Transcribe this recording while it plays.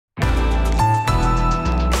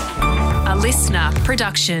listener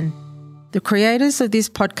production. The creators of this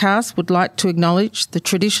podcast would like to acknowledge the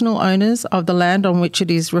traditional owners of the land on which it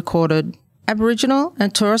is recorded. Aboriginal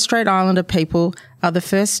and Torres Strait Islander people are the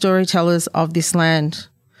first storytellers of this land.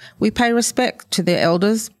 We pay respect to their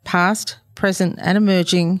elders, past, present and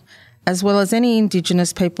emerging, as well as any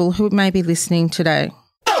Indigenous people who may be listening today.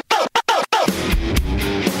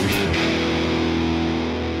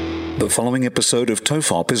 The following episode of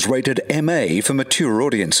TOFOP is rated MA for mature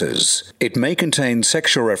audiences. It may contain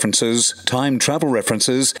sexual references, time travel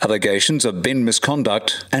references, allegations of bin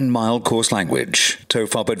misconduct, and mild coarse language.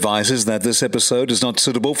 TOFOP advises that this episode is not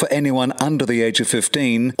suitable for anyone under the age of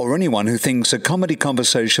 15 or anyone who thinks a comedy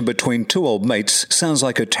conversation between two old mates sounds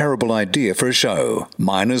like a terrible idea for a show.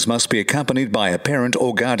 Minors must be accompanied by a parent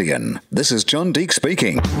or guardian. This is John Deek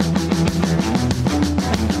speaking.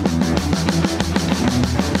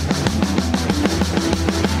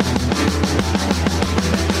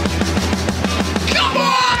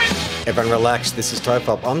 Everyone relax. This is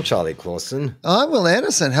TOFOP. I'm Charlie Clausen. I'm Will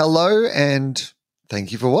Anderson. Hello, and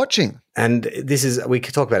thank you for watching. And this is, we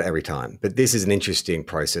could talk about it every time, but this is an interesting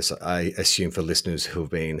process, I assume, for listeners who've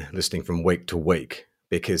been listening from week to week,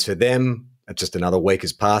 because for them, just another week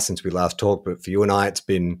has passed since we last talked, but for you and I, it's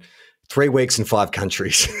been 3 weeks and 5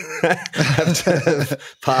 countries have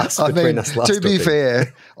passed between us last To be week.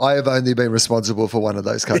 fair, I have only been responsible for one of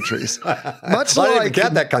those countries. Much I didn't like even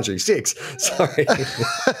count that country. 6. Sorry.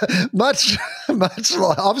 much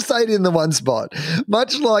like I've stayed in the one spot.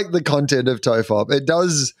 Much like the content of TOFOP, it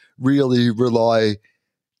does really rely,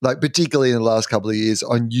 like particularly in the last couple of years,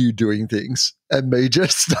 on you doing things and me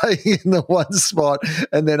just staying in the one spot,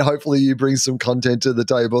 and then hopefully you bring some content to the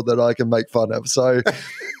table that I can make fun of. So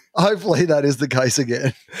hopefully that is the case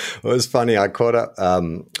again. It was funny. I caught up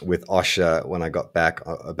with Osher when I got back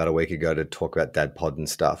about a week ago to talk about Dad Pod and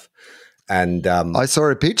stuff. And I saw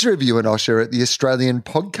a picture of you and Osher at the Australian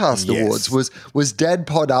Podcast Awards. Was Dad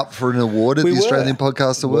Pod up for an award at the Australian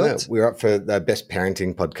Podcast Awards? We were up for the Best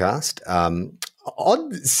Parenting Podcast.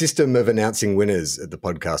 Odd system of announcing winners at the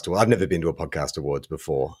podcast award. I've never been to a podcast awards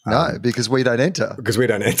before. No, because we don't enter. Because we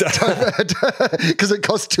don't enter. Because it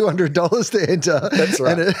costs $200 to enter. That's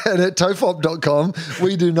right. And at tofop.com,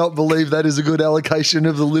 we do not believe that is a good allocation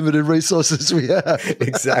of the limited resources we have.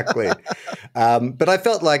 Exactly. But I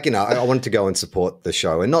felt like, I wanted to go and support the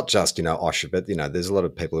show, and not just, Osher, but, there's a lot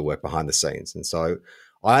of people who work behind the scenes. And so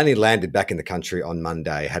I only landed back in the country on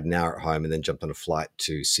Monday, had an hour at home, and then jumped on a flight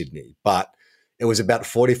to Sydney. But it was about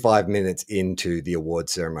 45 minutes into the award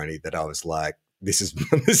ceremony that I was like, this is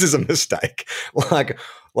a mistake. Like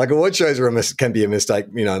award shows can be a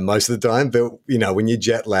mistake, most of the time. But, when you're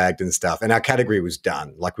jet lagged and stuff, and our category was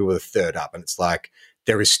done, like we were the third up, and it's like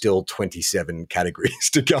there is still 27 categories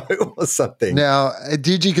to go or something. Now,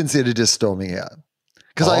 did you consider just storming out?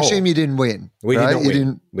 Because I assume you didn't win. We right? did not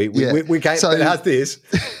win. We came, but how's this?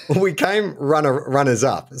 We came runners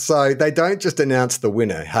up. So they don't just announce the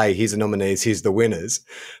winner. Hey, here's the nominees, here's the winners.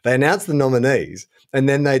 They announce the nominees, and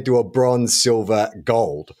then they do a bronze, silver,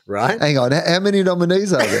 gold, right? Hang on. How many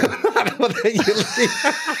nominees are there? That's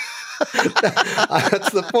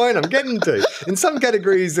the point I'm getting to. In some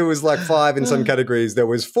categories, there was like 5. In some categories, there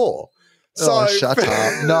was 4. So, shut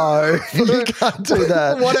up. No, you can't do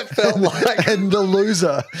that. What it felt like. And the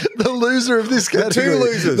loser of this category. The 2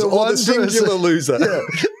 losers, the singular loser. Yeah.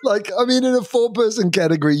 In a 4-person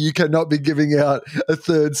category, you cannot be giving out a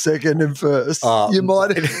 3rd, 2nd, and 1st.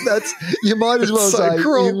 You might as well say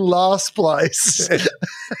cruel. In last place.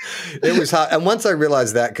 It was hard. And once I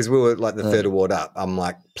realized that, because we were like the 3rd award up, I'm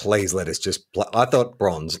like, please let us just play. I thought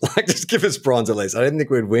bronze, just give us bronze at least. I didn't think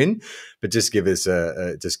we'd win, but just give us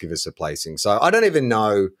a placing. So I don't even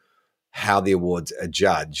know how the awards are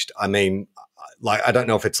judged. I mean, I don't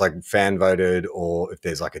know if it's like fan voted or if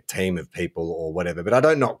there's like a team of people or whatever, but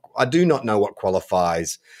I do not know what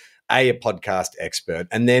qualifies a podcast expert.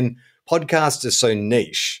 And then podcasts are so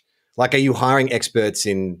niche. Like, are you hiring experts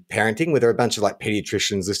in parenting? Were there a bunch of like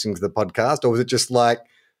pediatricians listening to the podcast, or was it just like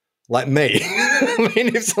me? I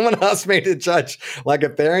mean, if someone asked me to judge like a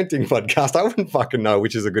parenting podcast, I wouldn't fucking know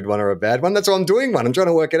which is a good one or a bad one. That's why I'm doing one. I'm trying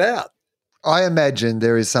to work it out. I imagine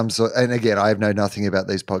there is some sort, and again, I know nothing about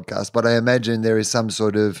these podcasts, but I imagine there is some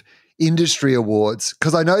sort of industry awards,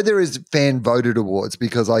 because I know there is fan voted awards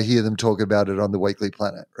because I hear them talk about it on the Weekly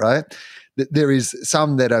Planet, right? There is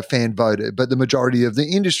some that are fan voted, but the majority of the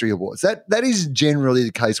industry awards. That is generally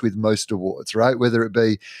the case with most awards, right? Whether it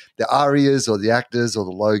be the ARIAs or the actors or the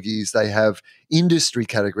Logies, they have industry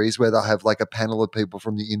categories where they'll have like a panel of people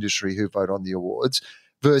from the industry who vote on the awards.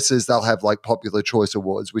 versus they'll have like popular choice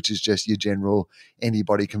awards, which is just your general,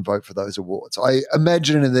 anybody can vote for those awards. I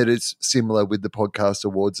imagine that it's similar with the podcast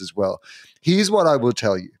awards as well. Here's what I will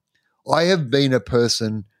tell you. I have been a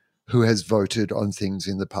person who has voted on things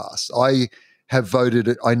in the past. I have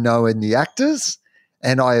voted, I know, in the actors,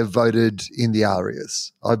 and I have voted in the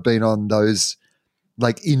arias. I've been on those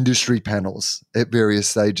like industry panels at various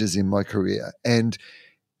stages in my career. And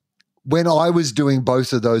when I was doing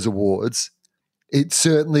both of those awards, it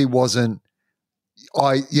certainly wasn't,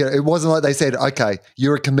 it wasn't like they said, okay,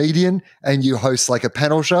 you're a comedian and you host like a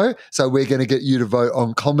panel show, so we're going to get you to vote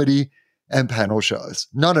on comedy and panel shows.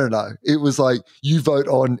 No. It was like you vote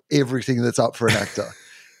on everything that's up for an actor.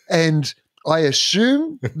 And I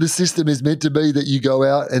assume the system is meant to be that you go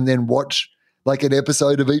out and then watch like an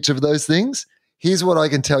episode of each of those things. Here's what I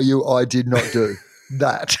can tell you I did not do.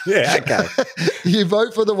 That. Yeah, okay. You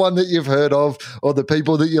vote for the one that you've heard of or the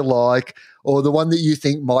people that you like or the one that you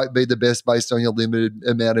think might be the best based on your limited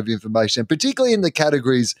amount of information, particularly in the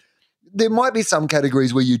categories. There might be some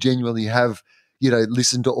categories where you genuinely have,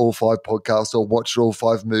 listened to all 5 podcasts or watched all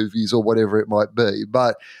 5 movies or whatever it might be.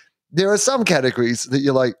 But there are some categories that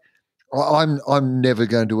you're like, I'm never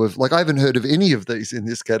going to have, like, I haven't heard of any of these in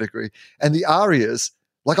this category. And the arias,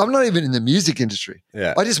 like, I'm not even in the music industry.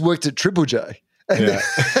 Yeah. I just worked at Triple J. And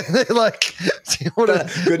they're like, do you want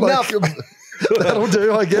to, good enough. That'll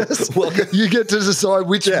do, I guess. Welcome. You get to decide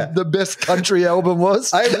which the best country album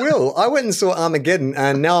was. I will. I went and saw Armageddon,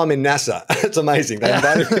 and now I'm in NASA. It's amazing. They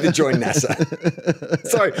invited me to join NASA.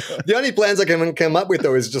 Sorry, the only plans I can come up with,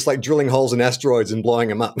 though, is just like drilling holes in asteroids and blowing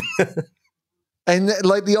them up. And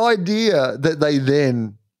like the idea that they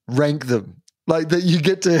then rank them, like that you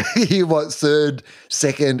get to hear what third,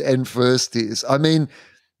 second, and first is. I mean,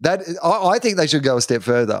 that I think they should go a step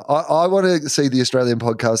further. I want to see the Australian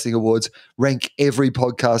Podcasting Awards rank every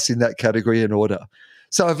podcast in that category in order.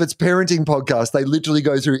 So if it's parenting podcast, they literally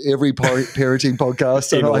go through every parenting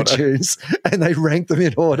podcast on iTunes and they rank them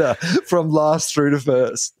in order from last through to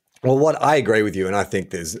first. Well, what I agree with you, and I think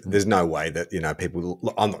there's no way that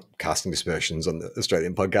people. I'm not casting aspersions on the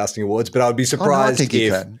Australian Podcasting Awards, but I would be surprised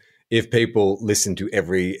if people listen to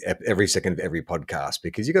every second of every podcast,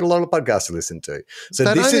 because you've got a lot of podcasts to listen to. So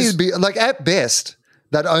at best,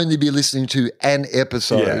 they'd only be listening to an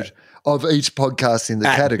episode of each podcast in the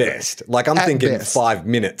category. At best. Like I'm thinking 5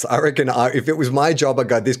 minutes. I reckon if it was my job, I'd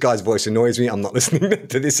go, this guy's voice annoys me. I'm not listening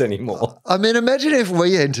to this anymore. I mean, imagine if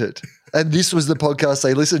we entered and this was the podcast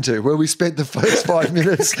they listened to, where we spent the first 5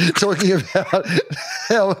 minutes talking about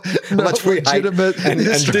how much we legitimate and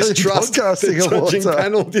distrust podcasting awards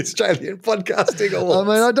panel, the Australian Podcasting Awards.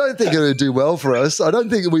 I mean, I don't think it would do well for us. I don't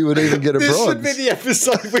think we would even get a bronze. This should be the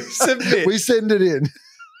episode we submit. We send it in.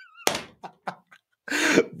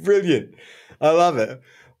 Brilliant. I love it.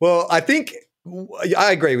 Well, I think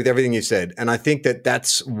I agree with everything you said. And I think that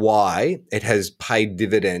that's why it has paid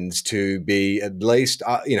dividends to be at least,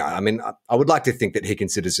 I would like to think that he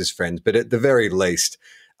considers us friends, but at the very least,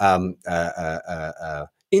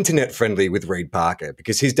 internet friendly with Reid Parker,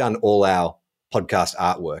 because he's done all our podcast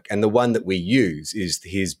artwork. And the one that we use is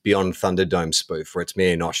his Beyond Thunderdome spoof, where it's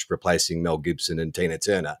me and Osh replacing Mel Gibson and Tina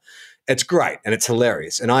Turner. It's great and it's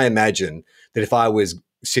hilarious. And I imagine that if I was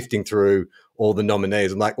sifting through all the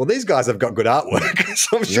nominees, I'm like, well, these guys have got good artwork.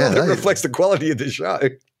 So I'm sure that reflects the quality of the show.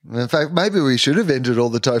 In fact, maybe we should have entered all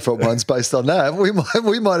the TOEFL ones based on that.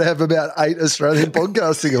 We might have about 8 Australian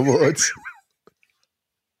Podcasting Awards.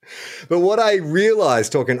 But what I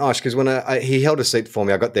realised talking Osh, because when he held a seat for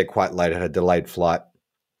me, I got there quite late, I had a delayed flight.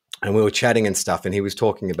 And we were chatting and stuff, and he was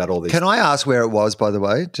talking about all this. Can I ask where it was, by the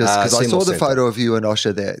way? Just because I saw the photo of you and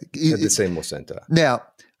Osher there. At the Seymour Centre. Now,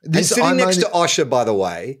 sitting next to Osher, by the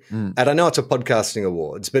way, and I know it's a podcasting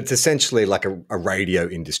awards, but it's essentially like a radio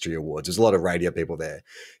industry awards. There's a lot of radio people there.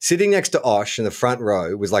 Sitting next to Osh in the front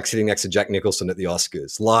row was like sitting next to Jack Nicholson at the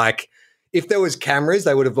Oscars. Like, if there was cameras,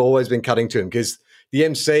 they would have always been cutting to him, because the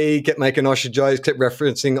MC kept making Osher jokes, kept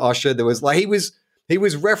referencing Osher. There was like he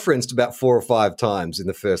was referenced about 4 or 5 times in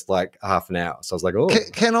the first like half an hour. So I was like, oh.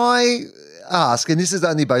 Can I ask, and this is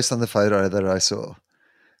only based on the photo that I saw,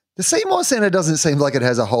 the Seymour Centre doesn't seem like it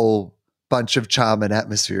has a whole bunch of charm and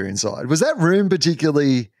atmosphere inside. Was that room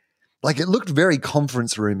particularly, like, it looked very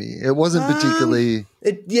conference roomy? It wasn't particularly.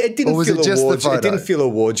 It didn't feel awards. It didn't feel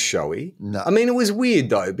awards showy. No. I mean, it was weird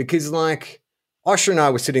though, because like Osher and I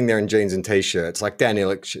were sitting there in jeans and t-shirts. Like Dan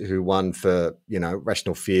Ilic, who won for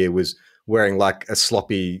Rational Fear, was wearing like a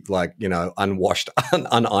sloppy, like, unwashed,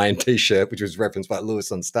 unironed t-shirt, which was referenced by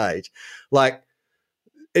Lewis on stage. Like,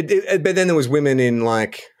 but then there was women in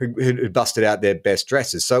like who busted out their best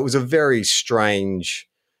dresses. So it was a very strange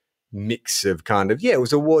mix of kind of, it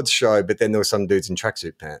was an awards show, but then there were some dudes in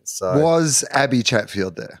tracksuit pants. So Was Abby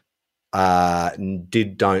Chatfield there? Don't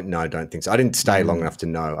think so. I didn't stay long enough to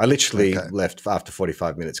know. I literally left after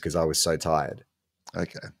 45 minutes because I was so tired.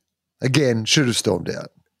 Okay. Again, should have stormed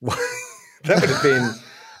out.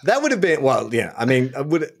 That would have been, well, yeah. I mean,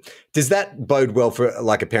 does that bode well for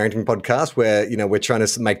like a parenting podcast where, we're trying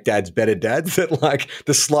to make dads better dads, that like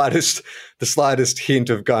the slightest hint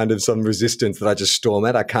of kind of some resistance that I just storm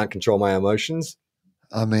at, I can't control my emotions?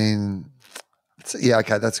 I mean,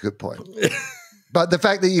 okay, that's a good point. But the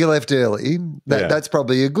fact that you left early, that's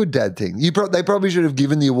probably a good dad thing. They probably should have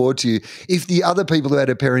given the award to you if the other people who had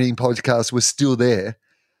a parenting podcast were still there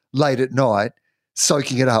late at night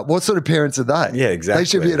soaking it up. What sort of parents are they? Yeah, exactly. They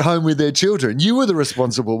should be at home with their children. You were the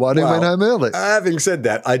responsible one who went home early. Having said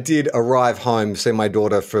that, I did arrive home, see my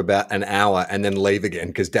daughter for about an hour and then leave again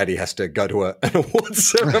because Daddy has to go to an awards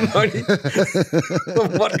ceremony.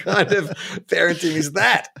 What kind of parenting is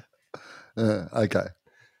that? Okay.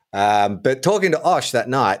 But talking to Osh that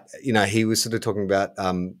night, he was sort of talking about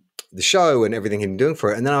the show and everything he'd been doing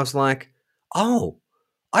for it. And then I was like, oh,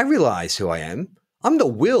 I realize who I am. I'm the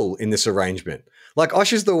Will in this arrangement. Like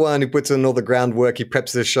Osh is the one who puts in all the groundwork. He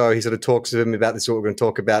preps the show. He sort of talks to him about this, what we're going to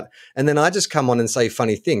talk about. And then I just come on and say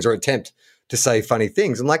funny things or attempt to say funny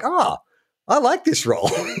things. I'm like, I like this role.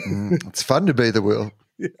 It's fun to be the Will.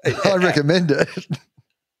 Yeah. I recommend it.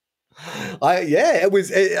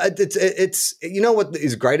 It's you know what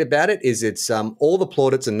is great about it is it's all the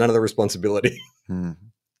plaudits and none of the responsibility.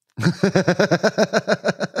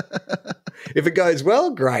 If it goes well,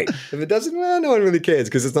 great. If it doesn't, well, no one really cares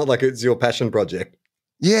because it's not like it's your passion project.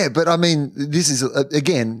 Yeah, but I mean, this is,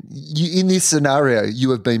 again, in this scenario, you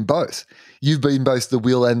have been both. You've been both the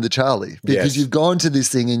Will and the Charlie because you've gone to this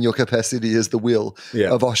thing in your capacity as the Will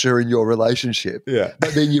of Osher in your relationship. Yeah.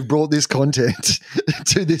 But then you've brought this content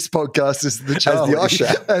to this podcast as the Charlie. As the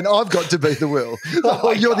Osher. And I've got to be the Will.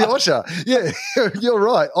 You're the Osher. Yeah, you're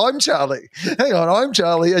right. I'm Charlie. Hang on, I'm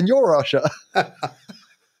Charlie and you're Osher.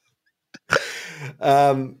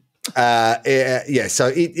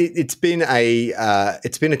 So it's been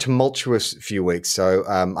a tumultuous few weeks. So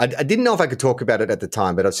I didn't know if I could talk about it at the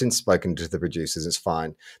time, but I've since spoken to the producers. It's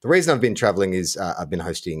fine. The reason I've been traveling is I've been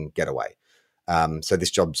hosting Getaway. So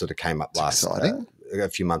this job sort of came up a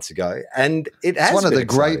few months ago, and it's one of the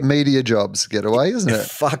great media jobs. Getaway, isn't it? It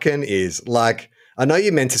fucking is. Like I know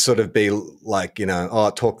you're meant to sort of be like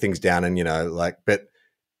talk things down and but.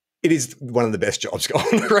 It is one of the best jobs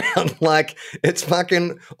going around. Like, it's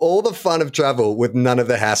fucking all the fun of travel with none of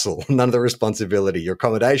the hassle, none of the responsibility. Your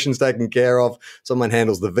accommodation's taken care of. Someone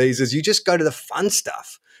handles the visas. You just go to the fun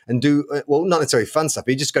stuff and do, well, not necessarily fun stuff,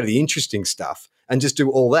 but you just go to the interesting stuff and just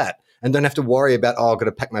do all that and don't have to worry about, I've got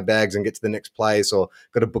to pack my bags and get to the next place or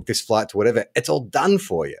got to book this flight to whatever. It's all done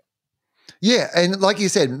for you. Yeah, and like you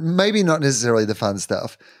said, maybe not necessarily the fun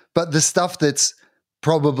stuff, but the stuff that's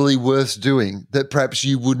probably worth doing that perhaps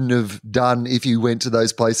you wouldn't have done if you went to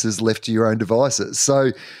those places left to your own devices.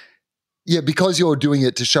 So, yeah, because you're doing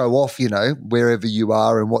it to show off, wherever you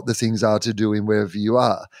are and what the things are to do in wherever you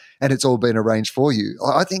are, and it's all been arranged for you.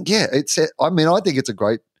 I think, I think it's a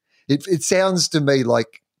great, it sounds to me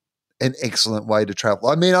like an excellent way to travel.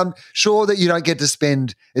 I mean, I'm sure that you don't get to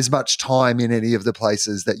spend as much time in any of the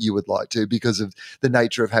places that you would like to because of the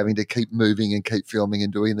nature of having to keep moving and keep filming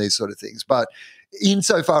and doing these sort of things. But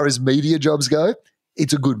insofar as media jobs go,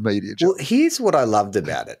 it's a good media job. Well, here's what I loved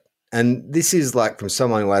about it. And this is like from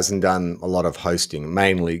someone who hasn't done a lot of hosting,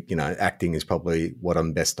 mainly, acting is probably what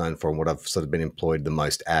I'm best known for and what I've sort of been employed the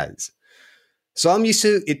most as. So I'm used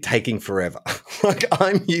to it taking forever. Like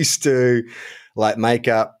I'm used to like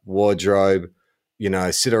makeup, wardrobe,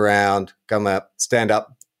 sit around, come up, stand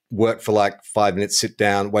up, work for like 5 minutes, sit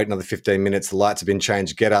down, wait another 15 minutes, the lights have been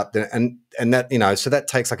changed, get up. And that, so that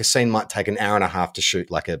takes like a scene might take an hour and a half to shoot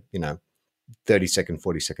like a, 30-second,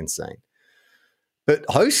 40-second scene. But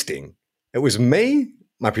hosting, it was me,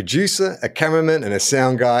 my producer, a cameraman and a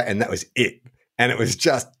sound guy, and that was it. And it was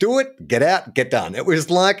just do it, get out, get done. It was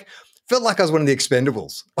like, felt like I was one of the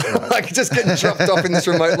Expendables. Like just getting dropped off in this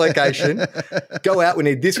remote location, go out, we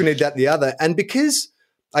need this, we need that, the other. And because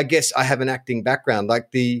I guess I have an acting background,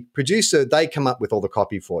 like the producer, they come up with all the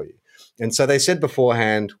copy for you. And so they said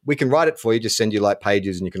beforehand, we can write it for you, just send you like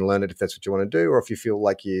pages and you can learn it if that's what you want to do. Or if you feel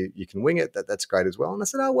like you can wing it, that's great as well. And I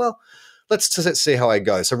said, oh, well, let's see how I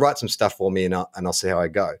go. So write some stuff for me and I'll see how I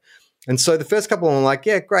go. And so the first couple, I'm like,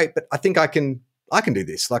 yeah, great. But I think I can do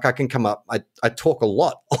this. Like I can come up. I talk a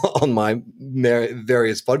lot on my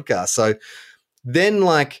various podcasts. So then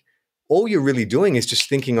like all you're really doing is just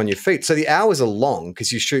thinking on your feet. So the hours are long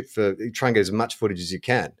because you try and get as much footage as you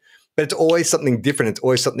can. but it's always something different. It's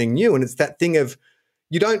always something new. And it's that thing of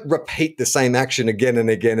you don't repeat the same action again and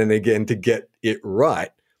again and again to get it right.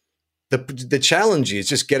 The challenge is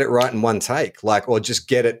just get it right in one take, like, or just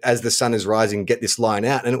get it as the sun is rising, get this line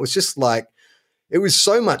out. And it was just like, it was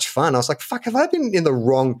so much fun. I was like, fuck, have I been in the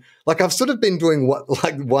wrong, like I've sort of been doing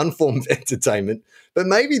one form of entertainment, but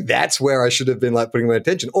maybe that's where I should have been like putting my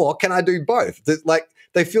attention. Or can I do both? Like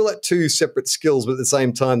they feel like two separate skills, but at the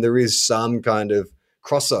same time, there is some kind of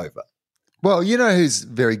crossover. Well, you know who's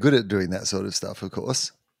very good at doing that sort of stuff, of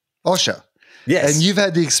course? Osher. Yes. And you've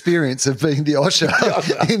had the experience of being the Osher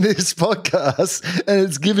in this podcast, and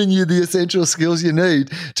it's given you the essential skills you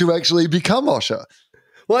need to actually become Osher.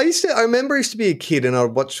 Well, I remember I used to be a kid and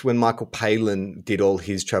I'd watch when Michael Palin did all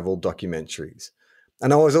his travel documentaries.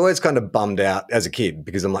 And I was always kind of bummed out as a kid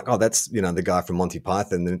because I'm like, oh, that's, the guy from Monty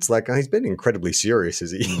Python. And it's like, oh, he's been incredibly serious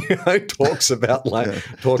as he talks about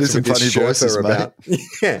talks with his voices about.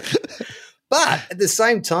 Yeah. But at the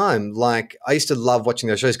same time, like I used to love watching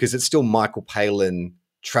those shows because it's still Michael Palin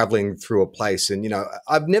traveling through a place. And,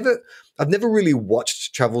 I've never really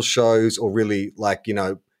watched travel shows or really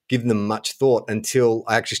given them much thought until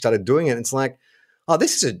I actually started doing it. It's like, oh,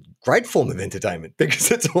 this is a great form of entertainment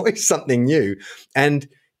because it's always something new. And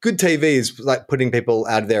good TV is like putting people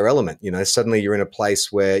out of their element. Suddenly you're in a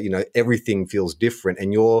place where, everything feels different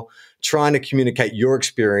and you're trying to communicate your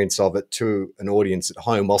experience of it to an audience at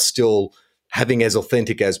home while still having as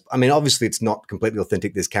authentic as, obviously it's not completely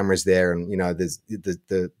authentic. There's cameras there and, there's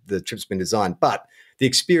the trip's been designed, but the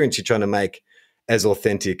experience you're trying to make as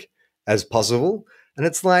authentic as possible. And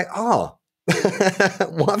it's like, oh,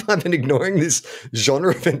 why have I been ignoring this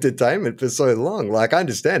genre of entertainment for so long? Like, I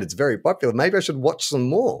understand it's very popular. Maybe I should watch some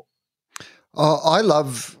more. I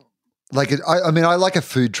love, I like a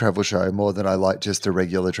food travel show more than I like just a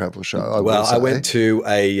regular travel show. I went to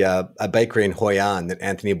a bakery in Hoi An that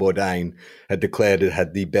Anthony Bourdain had declared it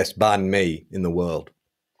had the best banh mi in the world.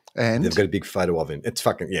 And they've got a big photo of him. It's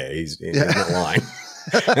fucking, he's not lying.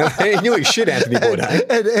 He knew his shit, Anthony Bourdain.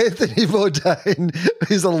 And Anthony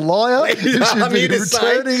Bourdain is a liar who should be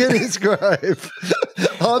returning in his grave.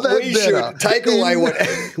 We should take away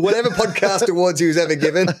whatever podcast awards he was ever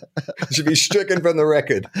given should be stricken from the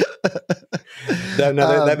record. They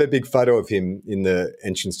have a big photo of him in the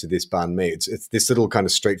entrance to this banh mi. It's this little kind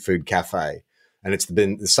of street food cafe. And it's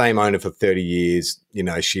been the same owner for 30 years.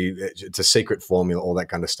 It's a secret formula, all that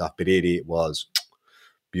kind of stuff. But it was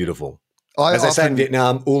beautiful. As I say in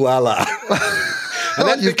Vietnam, ooh la la. And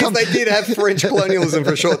that's because they did have French colonialism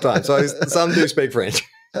for a short time. So some do speak French.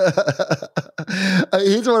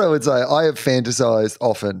 Here's what I would say. I have fantasized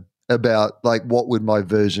often about what would my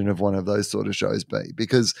version of one of those sort of shows be?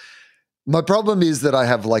 Because my problem is that I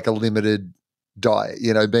have a limited diet,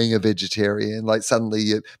 being a vegetarian,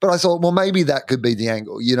 suddenly but I thought, well, maybe that could be the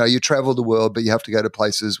angle. You travel the world, but you have to go to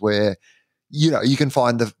places where you can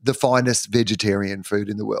find the finest vegetarian food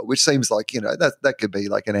in the world, which seems like, that could be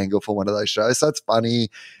an angle for one of those shows. So it's funny.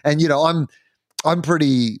 And, I'm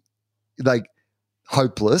pretty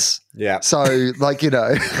hopeless. Yeah. So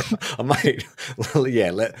Mate,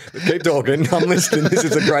 keep talking. I'm listening. This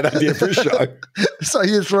is a great idea for a show. So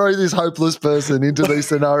you throw this hopeless person into these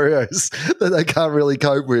scenarios that they can't really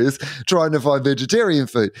cope with, trying to find vegetarian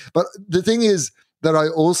food. But the thing is that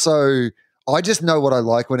I just know what I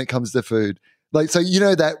like when it comes to food. So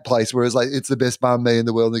that place where it's the best banh mi in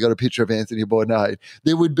the world and they got a picture of Anthony Bourdain.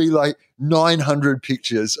 There would be 900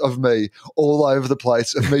 pictures of me all over the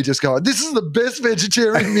place of me just going, this is the best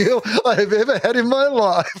vegetarian meal I have ever had in my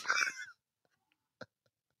life.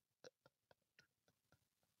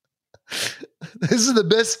 This is the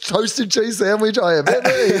best toasted cheese sandwich I have ever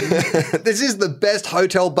eaten. This is the best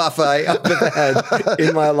hotel buffet I've ever had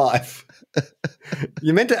in my life.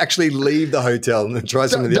 You're meant to actually leave the hotel and try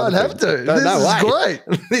some of the other things. Don't have to. This is great.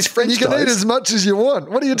 This French you can toast. Eat as much as you want.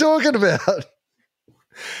 What are you talking about?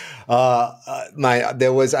 Mate,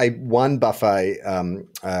 there was one buffet,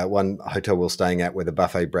 one hotel we were staying at with a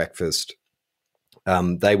buffet breakfast.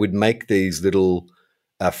 They would make these little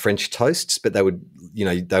French toasts, but they would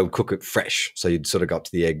cook it fresh. So you'd sort of go up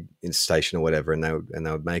to the egg station or whatever, and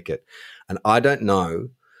they would make it. And I don't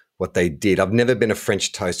know what they did. I've never been a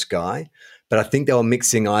French toast guy, but I think they were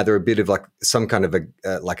mixing either a bit of some kind of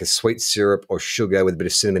a sweet syrup or sugar with a bit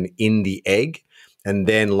of cinnamon in the egg, and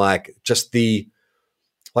then just the.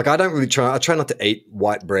 I don't really I try not to eat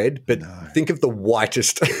white bread, but think of the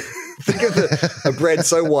whitest Think of a bread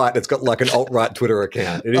so white it's got like an alt-right Twitter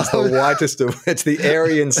account. It is the whitest of, it's the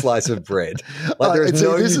Aryan slice of bread. Like there is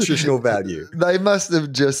no nutritional value. They must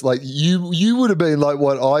have just like, you would have been like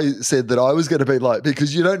what I said that I was going to be like,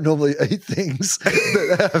 because you don't normally eat things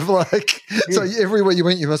that have like, so everywhere you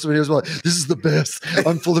went, you must have been like, this is the best.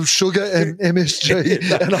 I'm full of sugar and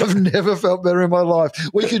MSG and I've never felt better in my life.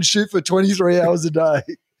 We can shoot for 23 hours a day.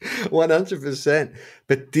 100%.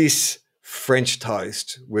 But this French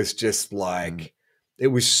toast was just like, it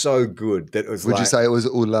was so good that it was Would you say it was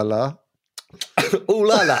ooh la la? Ooh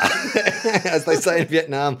la la. As they say in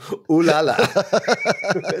Vietnam, ooh la la.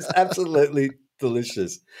 It's absolutely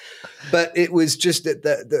delicious. But it was just that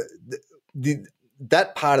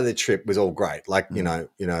that part of the trip was all great. Like,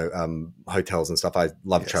 hotels and stuff. I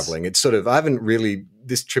love traveling. It's sort of, I haven't really,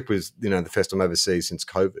 this trip was, the first time overseas since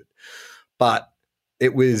COVID. But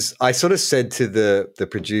it was, I sort of said to the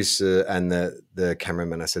producer and the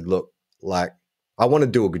cameraman, I said, look, like, I want to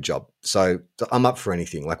do a good job. So I'm up for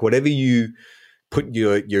anything. Like, whatever you put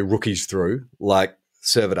your rookies through, like,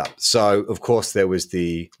 serve it up. So, of course, there was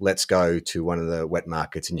the let's go to one of the wet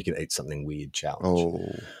markets and you can eat something weird challenge. Oh.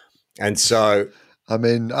 And so, I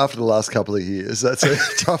mean, after the last couple of years, that's a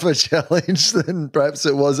tougher challenge than perhaps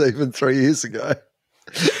it was even 3 years ago.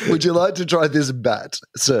 Would you like to try this bat,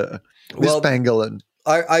 sir? This pangolin?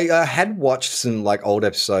 I had watched some like old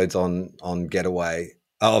episodes on Getaway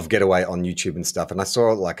on YouTube and stuff, and I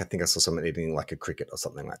saw I think I saw someone eating like a cricket or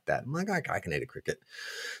something like that. I'm like, okay, I can eat a cricket.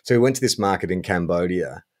 So we went to this market in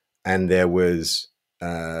Cambodia, and there was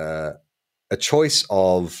a choice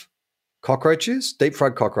of cockroaches, deep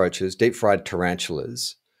fried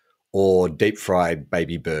tarantulas, or deep fried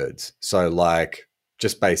baby birds. So like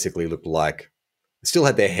just basically looked like still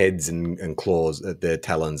had their heads and claws, their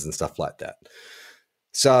talons and stuff like that.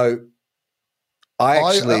 So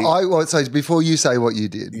so before you say what you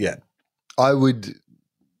did, I would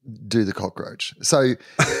do the cockroach. So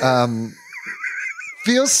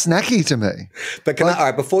feels snacky to me. But all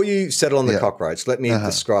right, before you settle on the cockroach, let me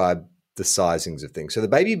describe the sizings of things. So the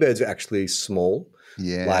baby birds are actually small.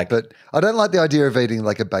 Yeah, but I don't like the idea of eating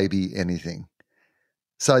like a baby anything.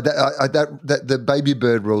 So that the baby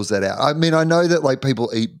bird rules that out. I mean, I know that like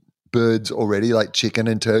people eat birds already, like chicken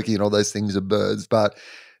and turkey and all those things are birds, but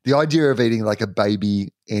the idea of eating like a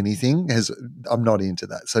baby anything I'm not into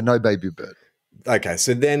that. So no baby bird. Okay,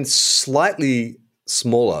 so then slightly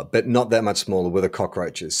smaller, but not that much smaller, were the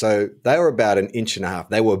cockroaches. So they were about 1.5 inches.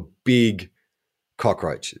 They were big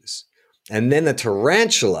cockroaches. And then the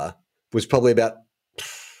tarantula was probably about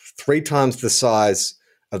 3 times the size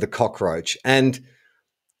of the cockroach. And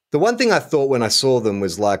the one thing I thought when I saw them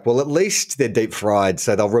was like, well, at least they're deep fried,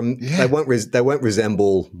 so they won't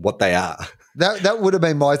resemble what they are. That would have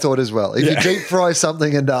been my thought as well. If you deep fry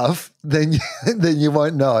something enough, then you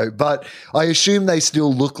won't know. But I assume they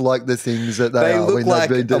still look like the things that they are. They look like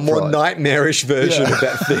a more nightmarish version of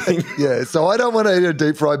that thing. Yeah, so I don't want to eat a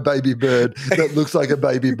deep fried baby bird that looks like a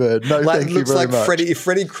baby bird. No, thank you very much. If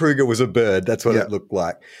Freddy Krueger was a bird, that's what it looked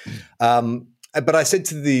like. But I said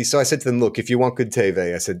to them, look, if you want good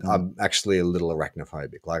TV, I said, I'm actually a little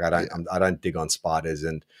arachnophobic. Like I don't dig on spiders.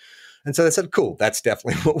 And so they said, cool, that's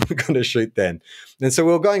definitely what we're going to shoot then. And so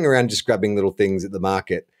we were going around just grabbing little things at the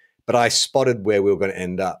market, but I spotted where we were going to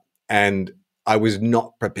end up. And I was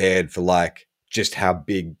not prepared for like just how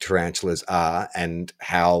big tarantulas are and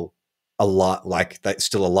how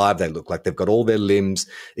still alive they look. Like they've got all their limbs,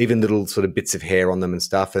 even little sort of bits of hair on them and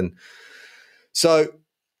stuff. And so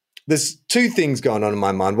there's 2 things going on in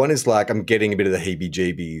my mind. One is like I'm getting a bit of the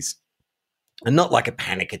heebie-jeebies and not like a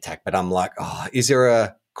panic attack, but I'm like, oh, is there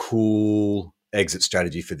a cool exit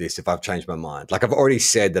strategy for this if I've changed my mind? Like I've already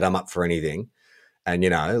said that I'm up for anything and,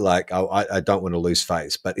 like I don't want to lose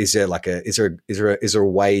face, but is there a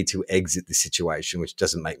way to exit the situation which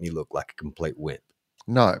doesn't make me look like a complete wimp?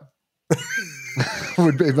 No.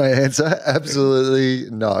 Would be my answer. Absolutely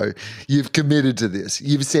no. You've committed to this.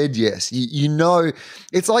 You've said yes. You know,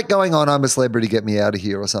 it's like going on I'm a Celebrity, Get Me Out of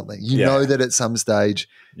Here or something. You know that at some stage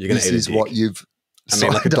this is what you've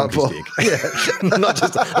like a donkey's dick. Yeah. Not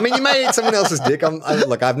just, you may eat someone else's dick.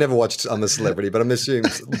 Look, I've never watched I'm a Celebrity, but I'm assuming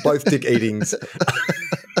both dick eatings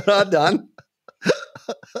are done.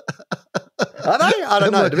 Are they? I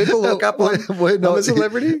don't know. Do people look up on I'm a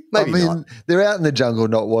Celebrity? Maybe not. They're out in the jungle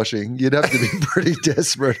not washing. You'd have to be pretty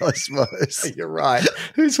desperate, I suppose. You're right.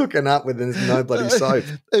 Who's hooking up with no bloody soap?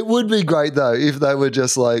 It would be great, though, if they were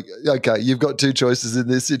just like, okay, you've got 2 choices in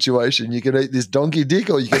this situation. You can eat this donkey dick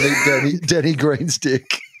or you can eat Danny Green's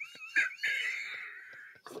dick.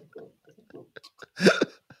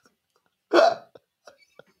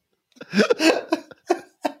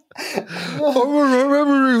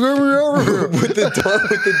 with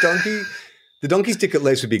the donkey. The donkey's dick at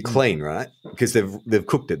least would be clean, right? Because they've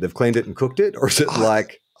cooked it. They've cleaned it and cooked it, or is it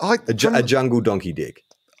like a jungle donkey dick?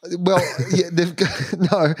 Well, yeah, they've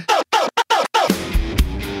no.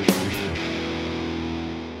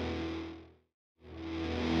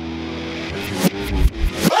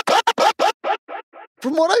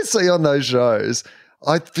 From what I see on those shows,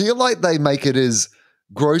 I feel like they make it as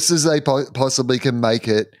gross as they possibly can make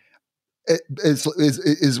it. As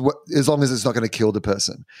long as it's not going to kill the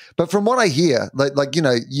person. But from what I hear, like you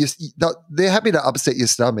know, they're happy to upset your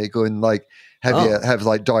stomach and like have you have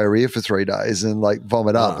like diarrhea for 3 days and like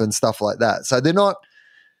vomit up and stuff like that. So they're not.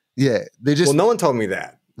 Yeah, they're just. Well, no one told me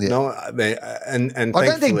that. Yeah. No, and I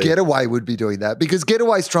don't think Getaway would be doing that because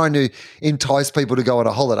Getaway's trying to entice people to go on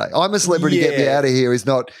a holiday. I'm a celebrity, get me out of here is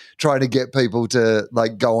not trying to get people to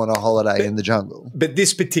like go on a holiday in the jungle. But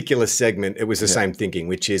this particular segment, it was the same thinking,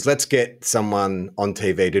 which is let's get someone on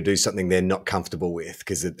TV to do something they're not comfortable with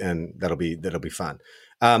and that'll be fun.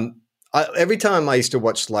 Every time I used to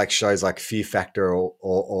watch like shows like Fear Factor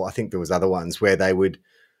or I think there was other ones where they would,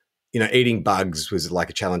 you know, eating bugs was like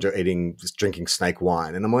a challenge, or drinking snake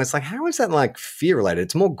wine. And I'm always like, how is that like fear related?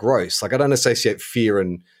 It's more gross. Like I don't associate fear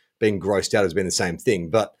and being grossed out as being the same thing,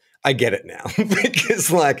 but I get it now because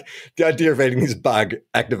like the idea of eating this bug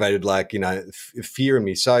activated like, you know, fear in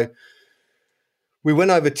me. So we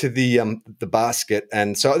went over to the basket,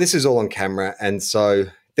 and so this is all on camera. And so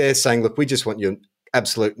they're saying, look, we just want your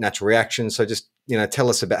absolute natural reaction. So just, you know, tell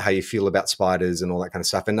us about how you feel about spiders and all that kind of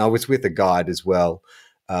stuff. And I was with a guide as well.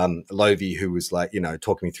 Lovi, who was like, you know,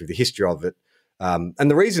 talking me through the history of it. And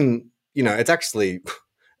the reason, you know, it's actually,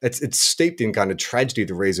 it's steeped in kind of tragedy,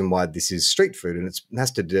 the reason why this is street food. And it has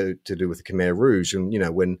to do with the Khmer Rouge. And, you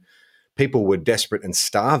know, when people were desperate and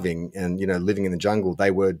starving and, you know, living in the jungle,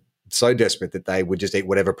 they were so desperate that they would just eat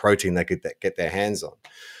whatever protein they could get their hands on.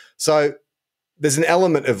 So there's an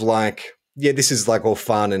element of like, yeah, this is like all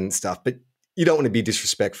fun and stuff, but you don't want to be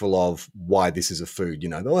disrespectful of why this is a food, you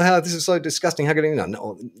know. Oh, how this is so disgusting. How can you know?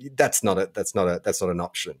 No, that's not an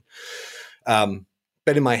option.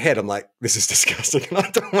 But in my head, I'm like, this is disgusting, and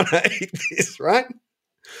I don't want to eat this, right?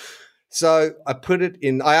 So I put it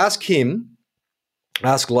in. I ask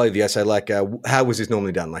Lovi. I say, like, how was this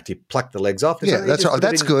normally done? Like, do you pluck the legs off? Yeah, that's right.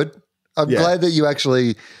 That's good. I'm glad that you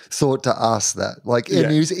actually thought to ask that. Like,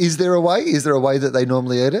 is there a way? Is there a way that they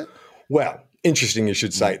normally eat it? Well. Interesting you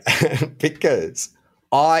should say that because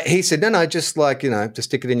he said, no, just like, you know, just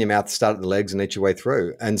stick it in your mouth, start at the legs and eat your way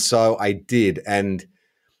through. And so I did. And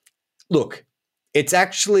look, it's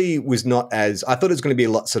actually was not as, I thought it was going to be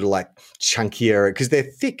a lot sort of like chunkier because they're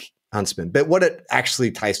thick Huntsman. But what it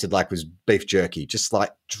actually tasted like was beef jerky, just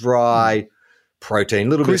like dry protein, a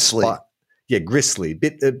little gristly. Bit gristly,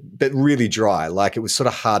 but really dry. Like it was sort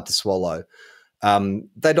of hard to swallow.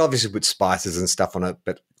 They'd obviously put spices and stuff on it,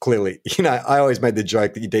 but clearly, you know, I always made the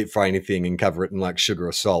joke that you deep fry anything and cover it in like sugar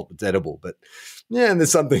or salt. It's edible, but yeah, and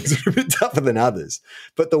there's some things that are a bit tougher than others.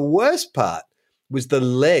 But the worst part was the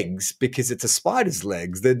legs, because it's a spider's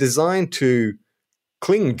legs. They're designed to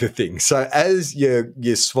cling to things. So as you're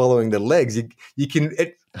swallowing the legs, you can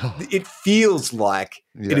it feels like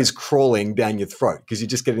it is crawling down your throat because you're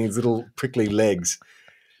just getting these little prickly legs.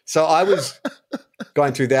 So I was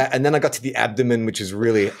going through that, and then I got to the abdomen, which is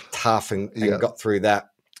really tough, and got through that.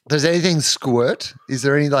 Does anything squirt? Is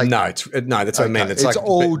there any like? No, that's what I mean. It's like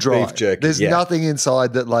all dry. Beef jerky. There's nothing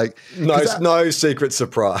inside that like. No secret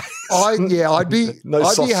surprise. I'd be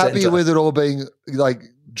happy with it all being like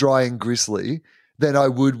dry and gristly than I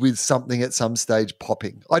would with something at some stage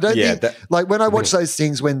popping. I don't think like when I watch those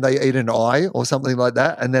things when they eat an eye or something like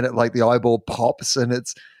that, and then it like the eyeball pops and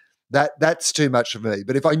it's. That's too much for me.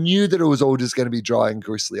 But if I knew that it was all just going to be dry and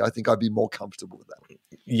gristly, I think I'd be more comfortable with that.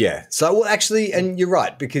 Yeah. So, well, actually, and you're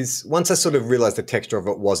right, because once I sort of realized the texture of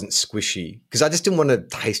it wasn't squishy, because I just didn't want to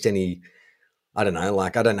taste any, I don't know,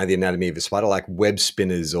 like I don't know the anatomy of a spider, like web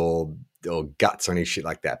spinners or guts or any shit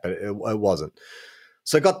like that, but it wasn't.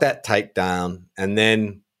 So I got that take down, and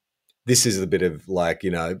then this is a bit of like,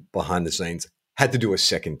 you know, behind the scenes. Had to do a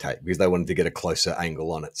second take because they wanted to get a closer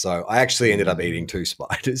angle on it. So I actually ended up eating 2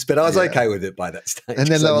 spiders, but I was okay with it by that stage. And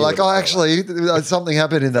then they were like, oh, actually, something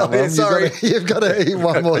happened in that one. Sorry. You've got to eat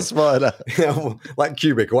one more spider. Like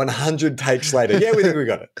Kubrick, 100 takes later. Yeah, we think we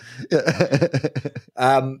got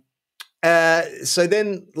it. So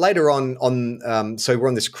then later on, so we're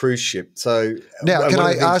on this cruise ship. So now, can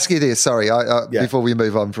I ask you this? Sorry, before we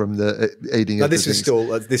move on from the eating. No, this is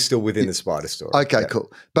still within the spider story. Okay,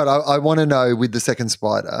 cool. But I want to know with the second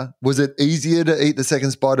spider, was it easier to eat the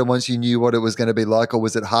second spider once you knew what it was going to be like, or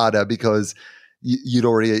was it harder because you'd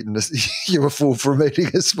already eaten you were full from eating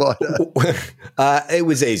a spider? It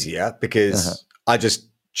was easier because I just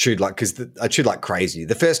chewed I chewed like crazy.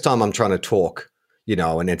 The first time I'm trying to talk,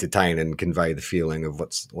 and entertain and convey the feeling of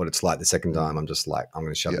what it's like. The second time I'm just like, I'm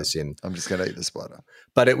going to shove this in. I'm just going to eat the spider.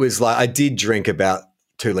 But it was like I did drink about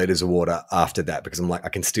 2 liters of water after that because I'm like, I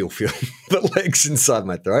can still feel the legs inside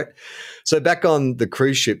my throat. So back on the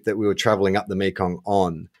cruise ship that we were traveling up the Mekong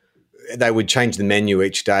on, they would change the menu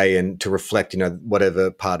each day and to reflect, whatever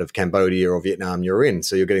part of Cambodia or Vietnam you're in.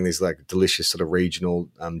 So you're getting these like delicious sort of regional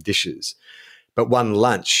dishes. But one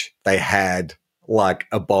lunch, they had like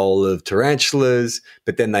a bowl of tarantulas,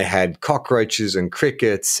 but then they had cockroaches and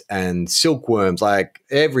crickets and silkworms, like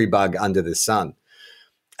every bug under the sun.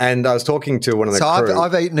 And I was talking to one of the crew. So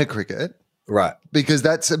I've eaten a cricket. Right. Because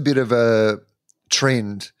that's a bit of a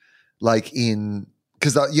trend,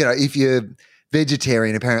 because, if you're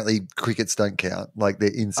vegetarian, apparently crickets don't count, like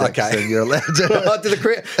they're insects, and you're allowed to.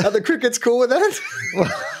 Are the crickets cool with that?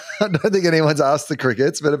 Well, I don't think anyone's asked the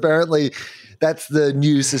crickets, but apparently that's the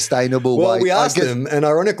new sustainable way. Well, we asked them, and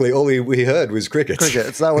ironically, all we heard was crickets.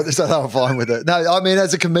 Crickets, so they were fine with it. No, I mean,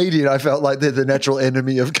 as a comedian, I felt like they're the natural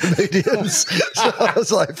enemy of comedians. So I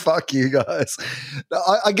was like, fuck you guys.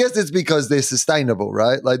 I guess it's because they're sustainable,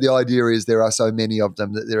 right? Like the idea is there are so many of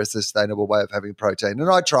them that they're a sustainable way of having protein.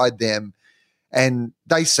 And I tried them, and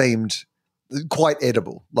they seemed quite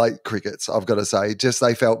edible, like crickets, I've got to say. Just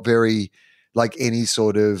they felt very like any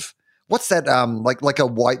sort of, what's that, like a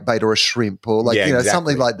whitebait or a shrimp or exactly.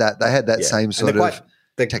 Something like that. They had that same sort of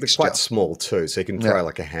texture. They're quite small too, so you can throw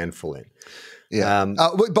like a handful in. Yeah.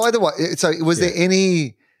 By the way, so was there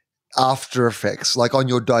any after effects, like on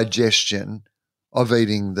your digestion of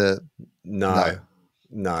eating the… No.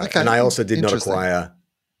 Okay. And I also did not acquire…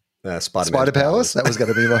 Spider powers? That was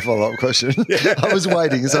going to be my follow-up question. I was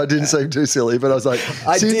waiting, so I didn't seem too silly, but I was like,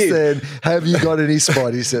 then, have you got any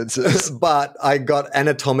spidey senses? But I got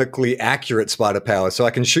anatomically accurate spider powers, so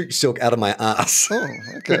I can shoot silk out of my ass. Oh,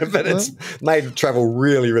 okay. But it's made travel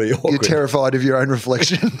really, really awkward. You're terrified of your own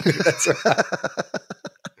reflection. That's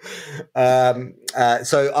right.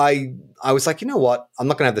 So I was like, you know what? I'm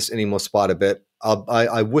not going to have this any more spider bit.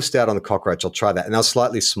 I wussed out on the cockroach. I'll try that. And I was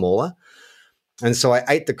slightly smaller. And so I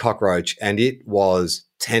ate the cockroach, and it was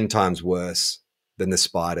 10 times worse than the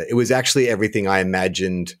spider. It was actually everything I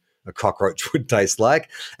imagined a cockroach would taste like.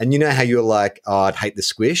 And you know how you're like, oh, I'd hate the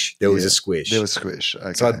squish? There was a squish. There was squish.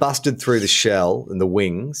 Okay. So I busted through the shell and the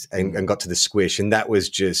wings and got to the squish, and that was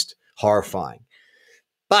just horrifying.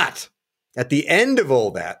 But at the end of all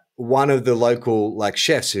that, one of the local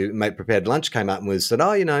chefs who prepared lunch came up and said,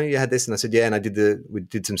 oh, you had this. And I said, yeah. And we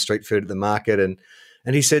did some street food at the market. And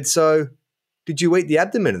he said, so did you eat the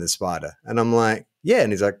abdomen of the spider? And I'm like, yeah.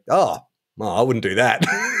 And he's like, oh, well, I wouldn't do that.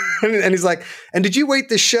 and he's like, and did you eat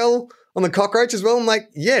the shell on the cockroach as well? I'm like,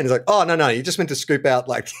 yeah. And he's like, oh, no, you just meant to scoop out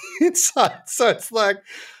the inside. So it's like,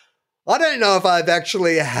 I don't know if I've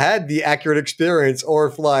actually had the accurate experience or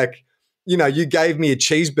if you gave me a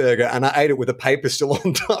cheeseburger and I ate it with a paper still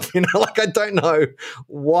on top. I don't know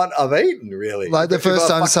what I've eaten really. Like the first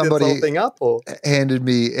time somebody handed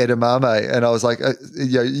me edamame and I was like,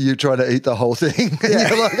 you're trying to eat the whole thing. Yeah.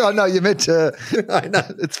 You're like, oh no, you meant to. I know.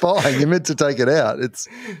 It's fine. You meant to take it out.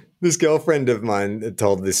 This girlfriend of mine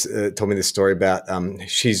told me this story about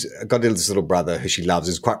she's got this little brother who she loves,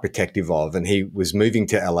 is quite protective of, and he was moving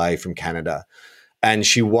to LA from Canada. And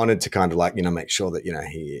she wanted to kind of make sure that,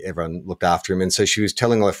 everyone looked after him. And so she was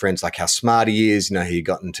telling all her friends how smart he is. He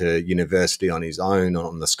got into university on his own,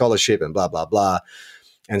 on the scholarship and blah, blah, blah.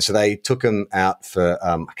 And so they took him out for,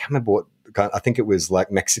 I can't remember what, I think it was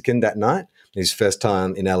Mexican that night, his first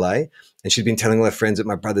time in LA. And she'd been telling all her friends that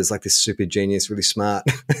my brother's this super genius, really smart.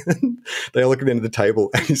 They all look at the end of the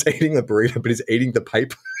table and he's eating the burrito, but he's eating the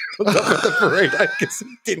paper on top of the burrito because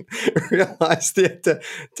he didn't realize he had to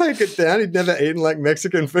take it down. He'd never eaten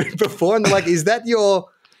Mexican food before. And they're like, is that your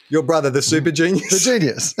brother, the super genius? The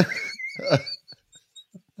genius.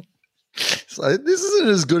 So this isn't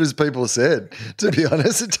as good as people said, to be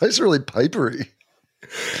honest. It tastes really papery.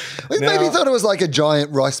 Maybe he thought it was like a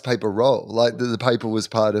giant rice paper roll, like the paper was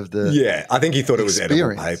part of the… Yeah, I think he thought experience.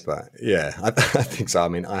 It was edible paper. Yeah, I think so. I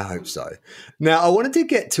mean, I hope so. Now, I wanted to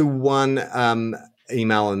get to one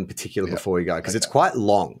email in particular before we go because it's quite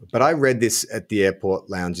long, but I read this at the airport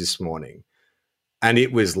lounge this morning and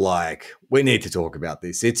it was like, we need to talk about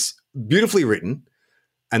this. It's beautifully written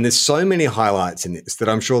and there's so many highlights in this that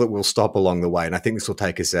I'm sure that we'll stop along the way, and I think this will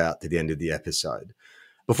take us out to the end of the episode.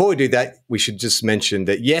 Before we do that, we should just mention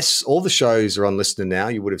that, yes, all the shows are on Listener now.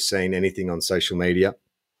 You would have seen anything on social media.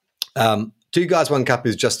 Two Guys, One Cup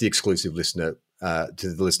is just the exclusive listener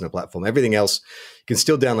to the Listener platform. Everything else you can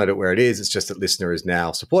still download it where it is. It's just that Listener is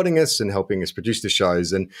now supporting us and helping us produce the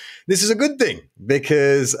shows. And this is a good thing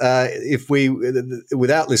because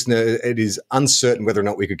without Listener, it is uncertain whether or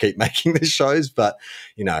not we could keep making the shows. But,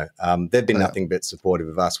 they've been nothing but supportive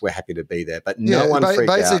of us. We're happy to be there. But no one freak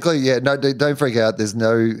out. No, don't freak out. It's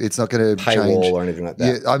not going to paywall change or anything like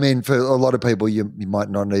that. Yeah, I mean, for a lot of people, you might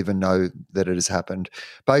not even know that it has happened.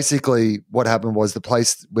 Basically, what happened was the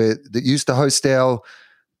place that used to host our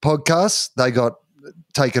podcasts, they got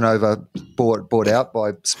taken over, bought out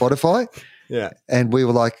by Spotify. Yeah. And we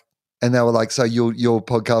were like, and they were like, so your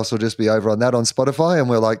podcast will just be over on Spotify? And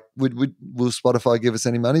we're like, will Spotify give us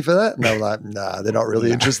any money for that? And they were like, nah, they're not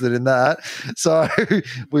really interested in that. So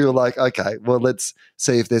we were like, okay, well, let's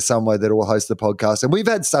see if there's some way that will host the podcast. And we've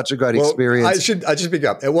had such a great experience. I just pick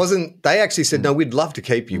up. It wasn't, they actually said, no, we'd love to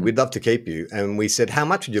keep you. We'd love to keep you. And we said, how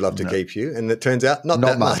much would you love to keep you? And it turns out not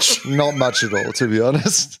that much. Not much at all, to be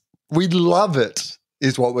honest. We'd love it.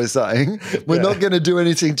 Is what we're saying. We're not going to do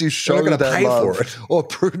anything to show that pay love for it. or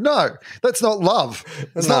prove. No, that's not love.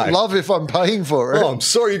 It's not love if I'm paying for it. Oh, I'm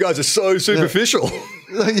sorry, you guys are so superficial.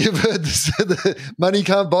 You've heard this, the money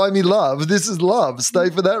can't buy me love. This is love. Stay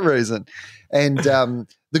for that reason. And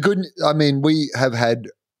we have had,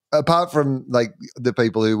 apart from like the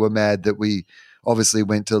people who were mad that we obviously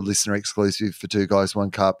went to Listener exclusive for Two Guys, One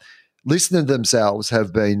Cup, Listener themselves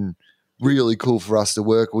have been really cool for us to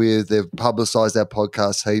work with. They've publicized our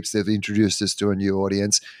podcast heaps. They've introduced us to a new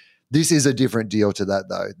audience. This is a different deal to that,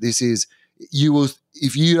 though. This is,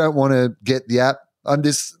 if you don't want to get the app,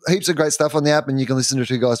 there's heaps of great stuff on the app and you can listen to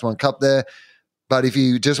Two Guys, One Cup there. But if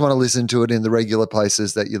you just want to listen to it in the regular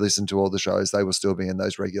places that you listen to all the shows, they will still be in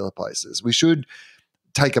those regular places. We should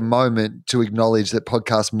take a moment to acknowledge that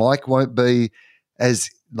Podcast Mike won't be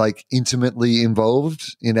as like intimately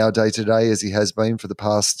involved in our day-to-day as he has been for the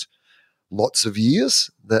past lots of years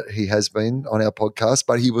that he has been on our podcast,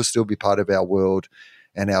 but he will still be part of our world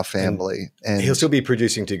and our family. And he'll still be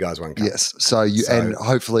producing Two Guys, One Cup. Yes. And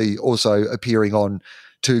hopefully also appearing on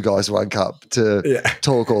Two Guys, One Cup to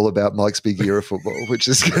talk all about Mike's big year of football, which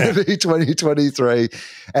is going to be 2023.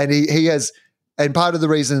 And he has, and part of the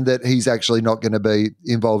reason that he's actually not going to be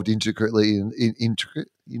involved intricately in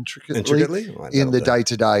the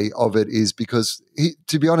day-to-day of it is because,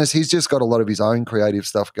 to be honest, he's just got a lot of his own creative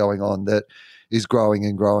stuff going on that is growing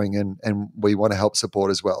and growing, and we want to help support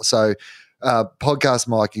as well. So Podcast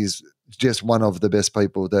Mike is just one of the best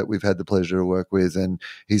people that we've had the pleasure to work with, and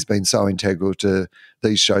he's been so integral to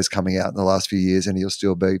these shows coming out in the last few years, and he'll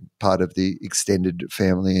still be part of the extended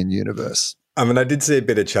family and universe. I mean, I did see a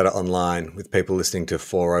bit of chatter online with people listening to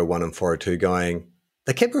 401 and 402 going,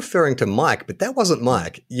 they kept referring to Mike, but that wasn't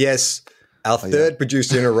Mike. Yes, our third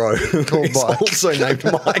producer in a row is also named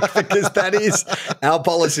Mike because that is our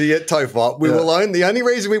policy at Tofop. We will own. The only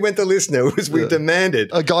reason we went to Listener was we demanded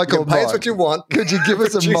a guy called Mike. Pay us us what you want. Could you give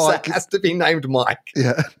us a Mike? Has to be named Mike.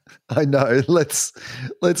 Yeah, I know. Let's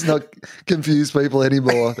not confuse people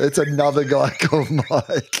anymore. It's another guy called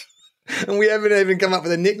Mike. And we haven't even come up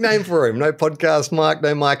with a nickname for him. No Podcast Mike,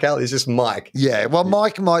 no Mike Al. It's just Mike. Yeah, well,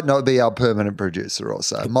 Mike might not be our permanent producer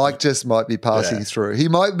also. Mike just might be passing through. He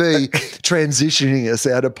might be transitioning us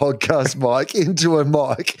out of Podcast Mike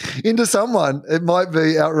into someone. It might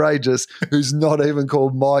be outrageous who's not even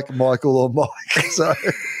called Mike, Michael, or Mike. So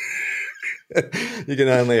you can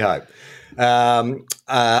only hope.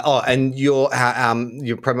 And you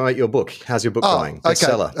promote your book. How's your book going?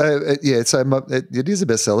 Bestseller. It is a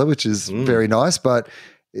bestseller, which is very nice, but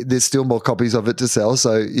there's still more copies of it to sell.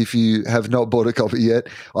 So if you have not bought a copy yet,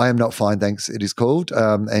 I Am Not Fine, Thanks, it is called.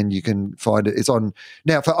 And you can find it. It's on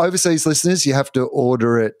now for overseas listeners. You have to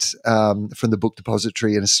order it from the Book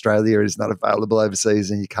Depository in Australia. It is not available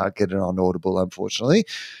overseas, and you can't get it on Audible, unfortunately.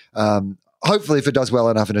 Hopefully, if it does well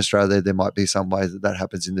enough in Australia, there might be some way that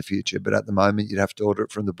happens in the future. But at the moment, you'd have to order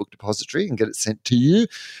it from the Book Depository and get it sent to you.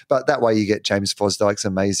 But that way you get James Fosdyke's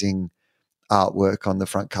amazing artwork on the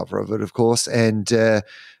front cover of it, of course. And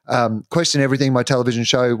Question Everything, my television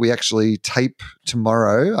show, we actually tape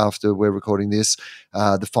tomorrow after we're recording this,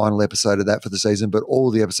 the final episode of that for the season. But all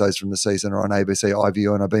the episodes from the season are on ABC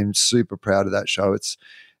iView, and I've been super proud of that show.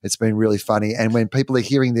 It's been really funny. And when people are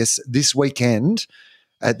hearing this weekend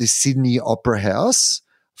at the Sydney Opera House,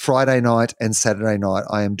 Friday night and Saturday night,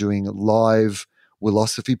 I am doing live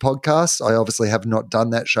Willosophy podcasts. I obviously have not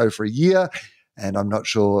done that show for a year, and I'm not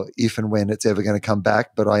sure if and when it's ever going to come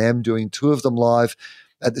back, but I am doing two of them live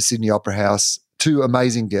at the Sydney Opera House, two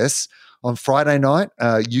amazing guests. On Friday night,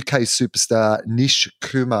 UK superstar Nish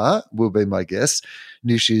Kumar will be my guest.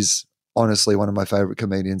 Nish is honestly one of my favourite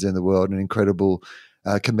comedians in the world, an incredible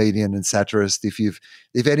comedian and satirist.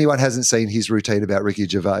 If anyone hasn't seen his routine about Ricky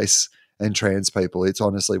Gervais and trans people. It's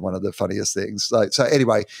honestly one of the funniest things. So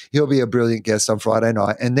anyway, he'll be a brilliant guest on Friday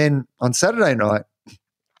night. And then on Saturday night,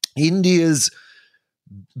 India's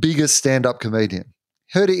biggest stand-up comedian.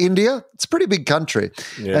 Heard of India? It's a pretty big country.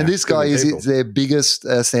 Yeah, and this guy is their biggest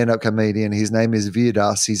stand-up comedian. His name is Veer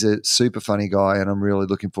Das. He's a super funny guy, and I'm really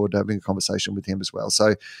looking forward to having a conversation with him as well.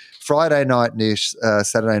 So Friday night, Nish,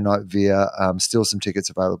 Saturday night, Veer. Still some tickets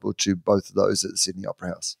available to both of those at the Sydney Opera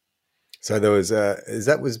House. So there was,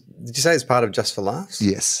 did you say it's part of Just for Laughs?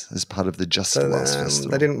 Yes, as part of the Just for Laughs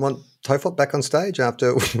festival. They didn't want Tofop back on stage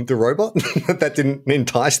after the robot? That didn't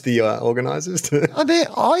entice the organisers? I mean,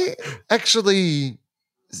 I actually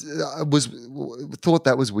thought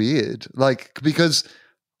that was weird. Like, because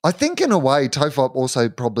I think in a way Tofop also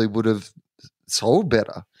probably would have sold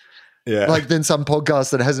better. Yeah. Like than some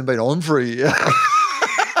podcast that hasn't been on for a year.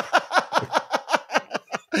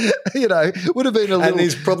 You know, would have been a little. And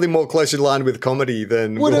he's probably more closely aligned with comedy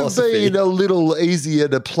than would philosophy. have been a little easier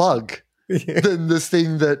to plug than this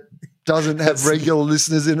thing that doesn't have regular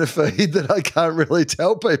listeners in a feed that I can't really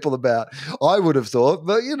tell people about. I would have thought,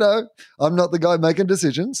 but you know, I'm not the guy making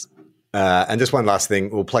decisions. And just one last thing,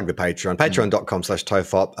 we'll plug the Patreon,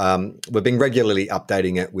 patreon.com/Tofop. We've been regularly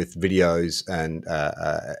updating it with videos and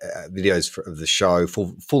videos of the show,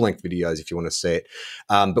 full-length videos if you want to see it.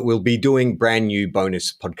 But we'll be doing brand new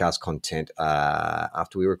bonus podcast content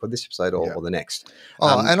after we record this episode or the next.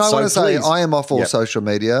 And I want to say I am off all social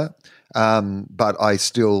media, but I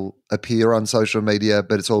still appear on social media,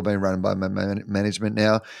 but it's all been run by my management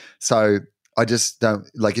now. So I just don't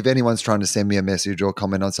like if anyone's trying to send me a message or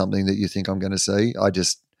comment on something that you think I'm going to see. I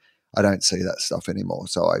don't see that stuff anymore.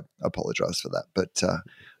 So I apologize for that. But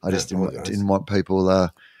I just didn't want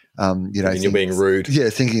people, you're being rude. Yeah,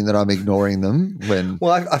 thinking that I'm ignoring them when.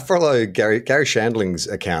 Well, I follow Gary Shandling's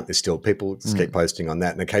account. Is still people just keep posting on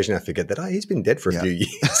that, and occasionally I forget that he's been dead for a few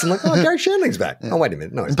years. I'm like, Gary Shandling's back. Yeah. Oh, wait a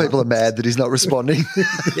minute, no, and people are mad that he's not responding.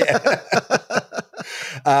 Yeah.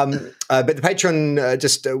 But the Patreon,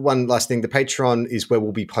 just one last thing, the Patreon is where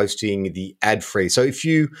we'll be posting the ad-free. So if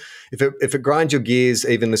it grinds your gears,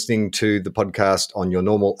 even listening to the podcast on your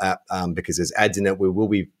normal app, because there's ads in it, we will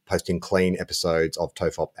be posting clean episodes of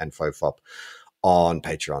Tofop and Fofop on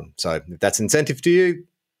Patreon. So if that's incentive to you,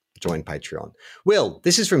 join Patreon. Will,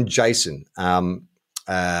 this is from Jason.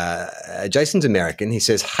 Jason's American. He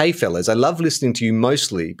says, "Hey fellas, I love listening to you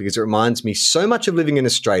mostly because it reminds me so much of living in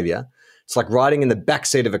Australia. It's like riding in the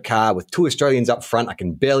backseat of a car with two Australians up front I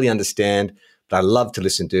can barely understand, but I love to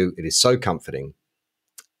listen to. It is so comforting.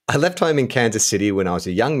 I left home in Kansas City when I was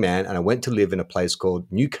a young man and I went to live in a place called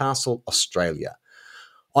Newcastle, Australia.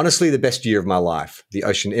 Honestly, the best year of my life. The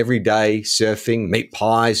ocean every day, surfing, meat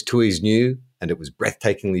pies, Tui's new, and it was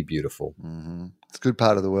breathtakingly beautiful." Mm-hmm. It's a good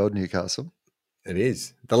part of the world, Newcastle. It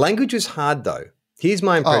is. The language was hard though. Here's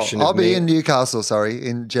my impression. I'll be in Newcastle,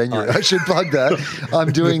 in January. I should plug that.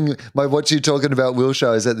 I'm doing my What You Talking About Will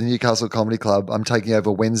shows at the Newcastle Comedy Club. I'm taking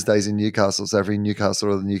over Wednesdays in Newcastle, so every Newcastle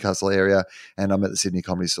or the Newcastle area, and I'm at the Sydney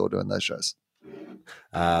Comedy Store doing those shows.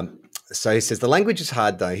 So he says, the language is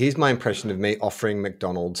hard though. Here's my impression of me offering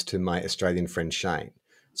McDonald's to my Australian friend Shane.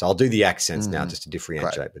 So I'll do the accents now just to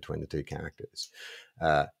differentiate between the two characters.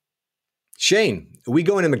 Shane, are we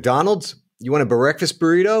going to McDonald's? You want a breakfast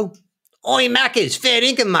burrito? Oi, Macca's, fair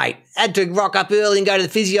income, mate. Had to rock up early and go to the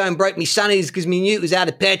physio and broke me sunnies because me ute was out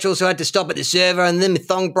of petrol, so I had to stop at the server, and then my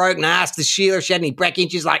thong broke and I asked the Sheila if she had any break-in.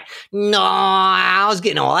 She's like, no, I was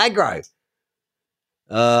getting all aggro.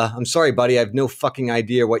 I'm sorry, buddy. I have no fucking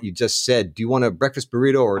idea what you just said. Do you want a breakfast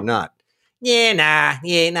burrito or not? Yeah.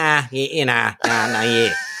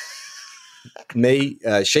 Me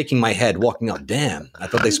shaking my head, walking up. Damn, I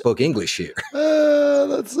thought they spoke English here.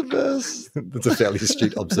 That's the best. That's a fairly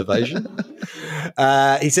astute observation.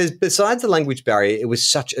 He says, besides the language barrier, it was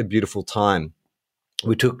such a beautiful time.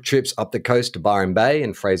 We took trips up the coast to Byron Bay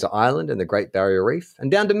and Fraser Island and the Great Barrier Reef, and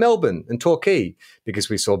down to Melbourne and Torquay because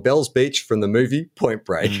we saw Bells Beach from the movie Point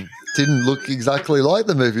Break. Didn't look exactly like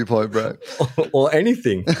the movie Point Break. or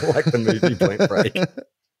anything like the movie Point Break.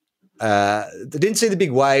 I didn't see the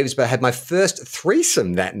big waves, but I had my first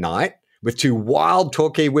threesome that night with two wild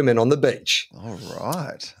Torquay women on the beach. All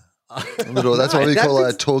right. That's what we call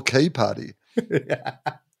a Torquay party. Yeah.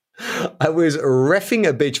 I was reffing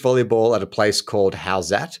a beach volleyball at a place called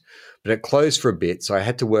Howzat, but it closed for a bit, so I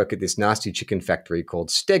had to work at this nasty chicken factory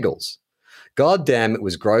called Steggles. God damn, it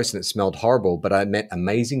was gross and it smelled horrible, but I met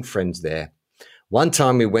amazing friends there. One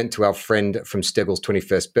time we went to our friend from Steggles'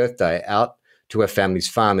 21st birthday out to her family's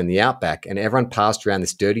farm in the outback, and everyone passed around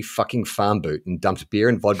this dirty fucking farm boot and dumped beer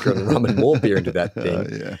and vodka and rum and more beer into that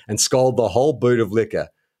thing and scolded the whole boot of liquor.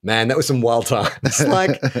 Man, that was some wild times.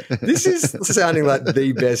 Like, this is sounding like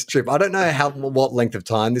the best trip. I don't know what length of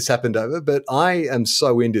time this happened over, but I am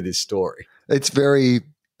so into this story. It's very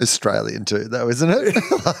Australian too, though, isn't it?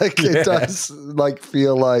 Like, it does like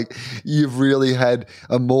feel like you've really had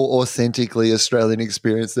a more authentically Australian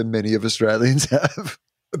experience than many of Australians have.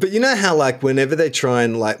 But you know how, like, whenever they try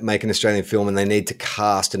and like make an Australian film and they need to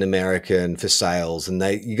cast an American for sales, and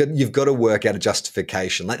you've got to work out a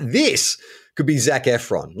justification. Like, this could be Zac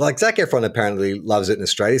Efron. Like, Zac Efron apparently loves it in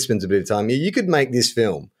Australia, spends a bit of time here. You could make this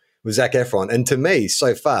film with Zac Efron, and to me,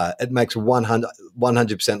 so far, it makes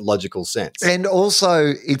 100% logical sense. And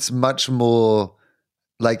also, it's much more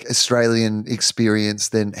like Australian experience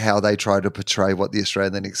than how they try to portray what the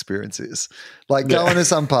Australian experience is. Like going to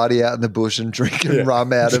some party out in the bush and drinking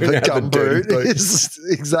rum out of a gumboot is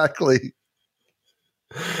exactly.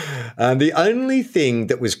 The only thing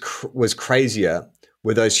that was crazier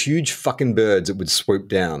were those huge fucking birds that would swoop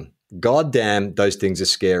down. God damn, those things are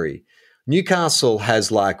scary. Newcastle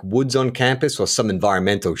has like woods on campus or some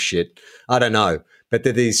environmental shit. I don't know. But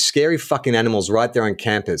there are these scary fucking animals right there on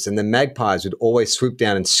campus, and the magpies would always swoop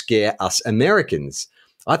down and scare us Americans.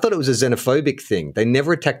 I thought it was a xenophobic thing. They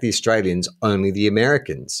never attacked the Australians, only the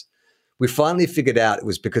Americans. We finally figured out it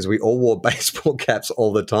was because we all wore baseball caps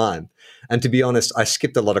all the time. And to be honest, I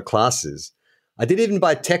skipped a lot of classes. I didn't even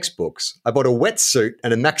buy textbooks. I bought a wetsuit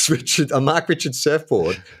and a Mark Richards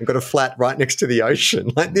surfboard and got a flat right next to the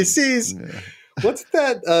ocean. Like, this is... Yeah. What's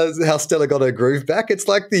that? How Stella Got Her Groove Back? It's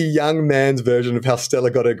like the young man's version of How Stella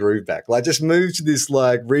Got Her Groove Back. Like, just moved to this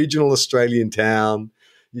like regional Australian town.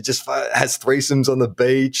 He just has threesomes on the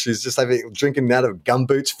beach. He's just drinking out of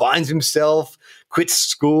gumboots. Finds himself, quits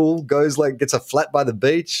school, gets a flat by the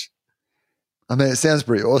beach. I mean, it sounds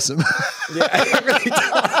pretty awesome. Yeah, it really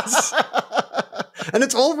does. And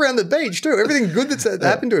it's all around the beach too. Everything good that's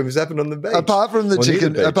happened to him has happened on the beach. Apart from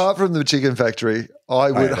the chicken factory,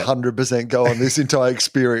 I would 100% go on this entire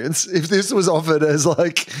experience. If this was offered as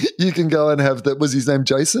like, you can go and have that, was his name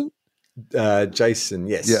Jason? Jason,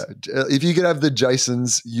 yes. Yeah. If you could have the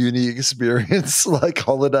Jason's uni experience, like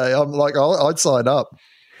holiday, I'm like, I'd sign up.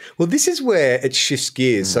 Well, this is where it shifts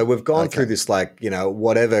gears. So we've gone through this, like, you know,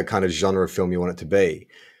 whatever kind of genre of film you want it to be.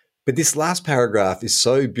 But this last paragraph is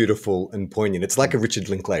so beautiful and poignant. It's like a Richard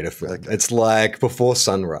Linklater film. Okay. It's like Before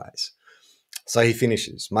Sunrise. So he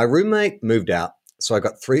finishes. My roommate moved out, so I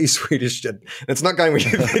got 3 Swedish. And it's not going where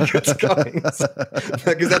you think it's going.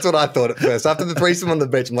 Because that's what I thought at first. After the threesome on the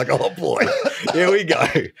beach, I'm like, oh boy, here we go.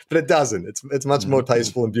 But it doesn't. It's much more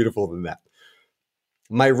tasteful and beautiful than that.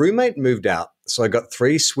 My roommate moved out, so I got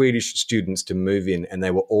 3 Swedish students to move in, and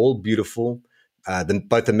they were all beautiful,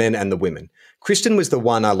 both the men and the women. Kristen was the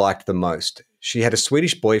one I liked the most. She had a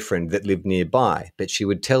Swedish boyfriend that lived nearby, but she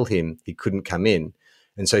would tell him he couldn't come in,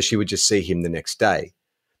 and so she would just see him the next day.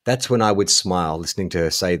 That's when I would smile listening to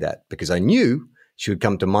her say that, because I knew she would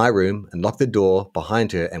come to my room and lock the door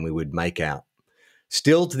behind her, and we would make out.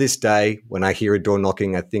 Still to this day, when I hear a door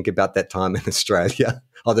knocking, I think about that time in Australia.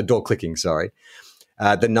 Oh, the door clicking, sorry.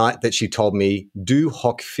 The night that she told me, "Du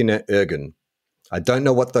hock finne ögon." I don't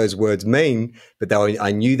know what those words mean, but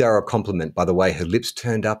I knew they were a compliment by the way her lips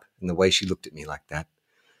turned up and the way she looked at me like that.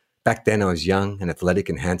 Back then I was young and athletic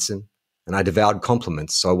and handsome, and I devoured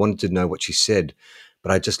compliments, so I wanted to know what she said,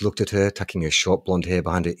 but I just looked at her, tucking her short blonde hair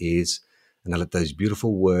behind her ears, and I let those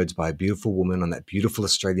beautiful words by a beautiful woman on that beautiful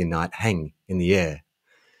Australian night hang in the air.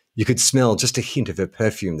 You could smell just a hint of her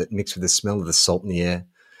perfume that mixed with the smell of the salt in the air,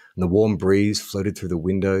 and the warm breeze floated through the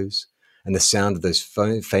windows, and the sound of those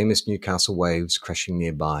famous Newcastle waves crashing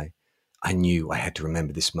nearby. I knew I had to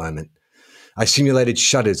remember this moment. I simulated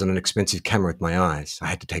shudders on an expensive camera with my eyes. I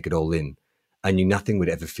had to take it all in. I knew nothing would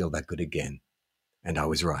ever feel that good again. And I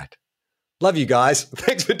was right. Love you guys.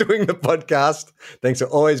 Thanks for doing the podcast. Thanks for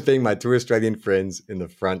always being my 2 Australian friends in the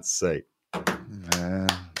front seat. Man,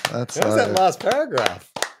 that's that last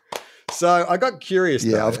paragraph. So I got curious.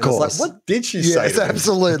 Yeah, of course. Like, what did she say? Yes,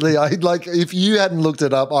 absolutely. If you hadn't looked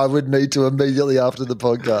it up, I would need to immediately after the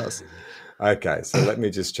podcast. Okay, so let me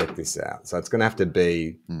just check this out. So it's going to have to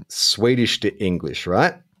be Swedish to English,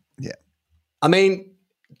 right? Yeah. I mean,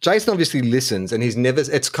 Jason obviously listens, and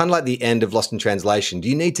it's kind of like the end of Lost in Translation. Do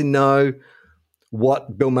you need to know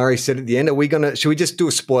what Bill Murray said at the end? Should we just do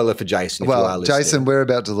a spoiler for Jason? Well, Jason, we're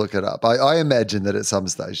about to look it up. I imagine that at some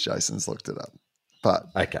stage Jason's looked it up. But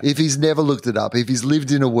if he's never looked it up, if he's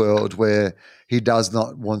lived in a world where he does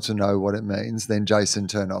not want to know what it means, then Jason,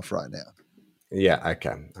 turn off right now. Yeah,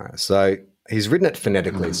 okay. All right. So he's written it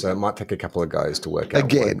phonetically, so it might take a couple of goes to work out.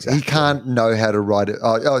 Again, he can't know how to write it.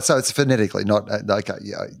 Oh, so it's phonetically, not – okay,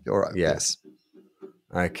 yeah, all right. Yes.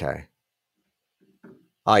 Okay.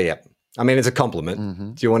 Oh, yeah. I mean, it's a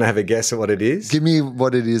compliment. Do you want to have a guess at what it is? Give me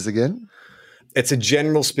what it is again. It's a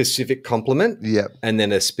general specific compliment. Yeah. And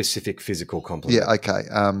then a specific physical compliment. Yeah, okay.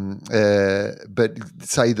 But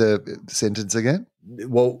say the sentence again.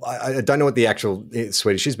 Well, I don't know what the actual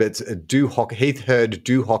Swedish is, but it's du hoc, Heath herd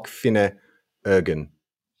du hoc finne ögon.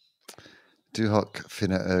 Du hoc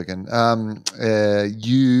finne ögon.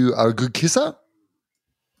 You are a good kisser?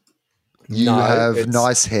 You have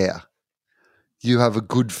nice hair. You have a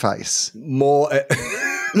good face. More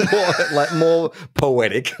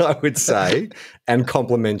poetic, I would say, and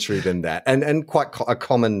complimentary than that, and quite a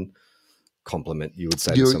common compliment you would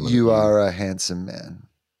say. To someone. You are a handsome man.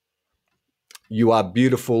 You are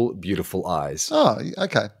beautiful, beautiful eyes. Oh,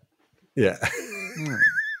 okay. Yeah.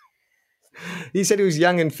 He said he was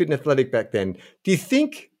young and fit and athletic back then. Do you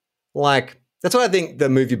think, like, that's what I think the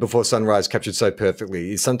movie Before Sunrise captured so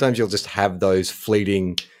perfectly, is sometimes you'll just have those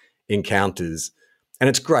fleeting encounters. And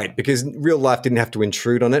it's great because real life didn't have to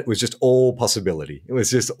intrude on it. It was just all possibility. It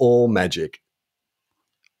was just all magic.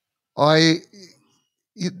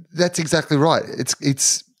 That's exactly right.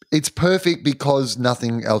 It's perfect because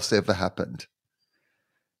nothing else ever happened.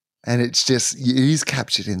 And it's just, he's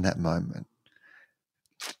captured in that moment.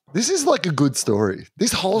 This is like a good story.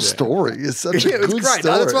 This whole story is such a good story.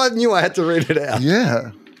 That's why I knew I had to read it out.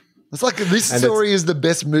 Yeah. It's like this story is the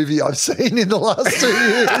best movie I've seen in the last 2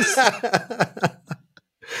 years.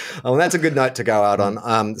 Oh, that's a good note to go out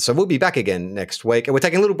on. So we'll be back again next week. And we're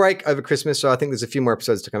taking a little break over Christmas. So I think there's a few more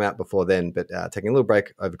episodes to come out before then. But taking a little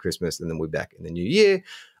break over Christmas and then we'll be back in the new year.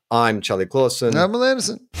 I'm Charlie Clausen. I'm Will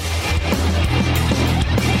Anderson.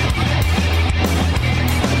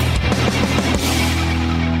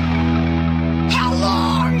 How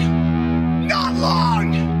long? Not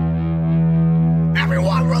long.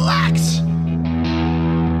 Everyone relax.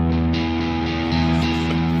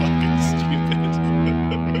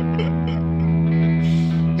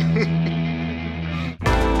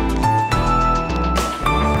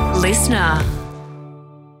 Listener.